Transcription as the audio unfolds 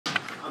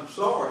I'm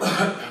sorry.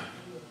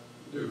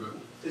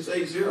 It's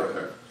 8-0.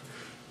 Okay.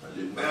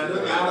 I know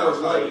the hour was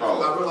late.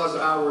 I realized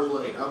the hour was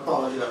late. I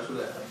apologize for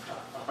that.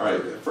 All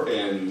right,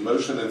 and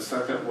motion and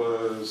second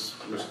was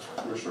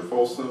Commissioner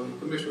Folsom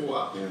Commissioner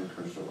Wild. and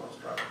Commissioner Wells.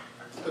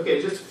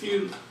 Okay, just a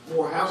few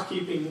more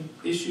housekeeping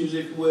issues,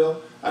 if you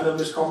will. I know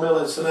Ms. Carmella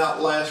had sent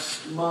out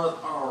last month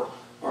our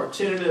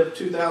tentative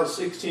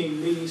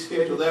 2016 meeting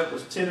schedule. That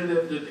was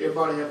tentative. Did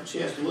everybody have a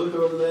chance to look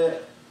over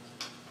that?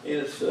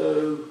 And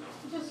so...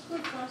 Just a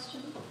quick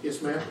question.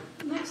 Yes, ma'am.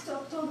 Next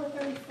October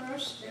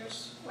 31st,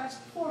 there's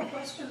 4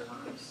 question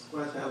marks.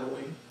 Last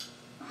Halloween.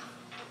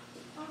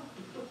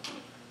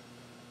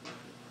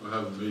 We'll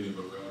have a meeting,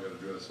 but we all gotta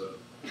dress up.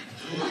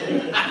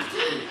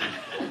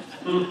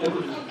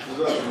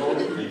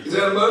 Is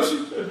that a motion?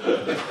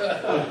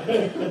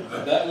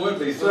 That would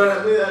be. So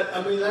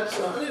I mean that's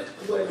I'm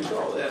glad you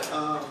called that.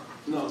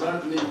 No,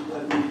 that needs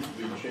to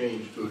be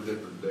changed to a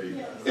different date.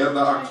 Yes. And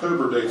the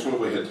October dates, what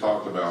we had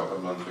talked about a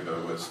month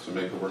ago, was to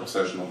make a work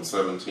session on the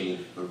 17th,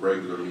 the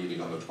regular meeting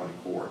on the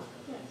 24th.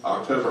 Yes.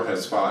 October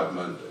has 5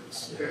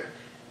 Mondays, Okay.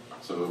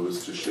 so it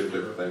was to shift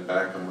everything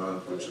back a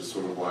month, which is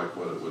sort of like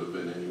what it would have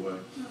been anyway.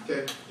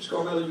 Okay. Ms.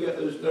 Carmella, you got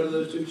none of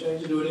those 2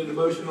 changes? Do we need a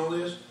motion on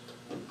this?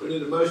 We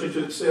need a motion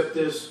to accept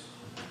this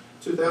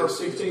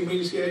 2016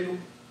 meeting schedule.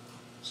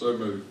 So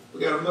moved. We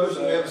got a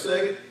motion. We have a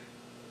second.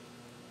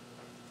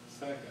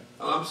 Second.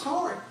 Oh, I'm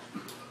sorry.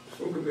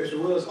 From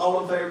Commissioner Willis.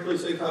 All in favor,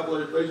 please signify by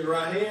raising your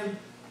right hand.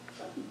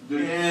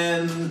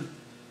 And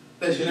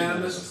that's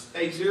unanimous.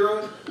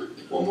 8-0.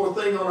 One more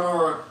thing on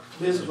our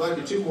business.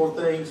 Actually, 2 more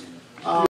things.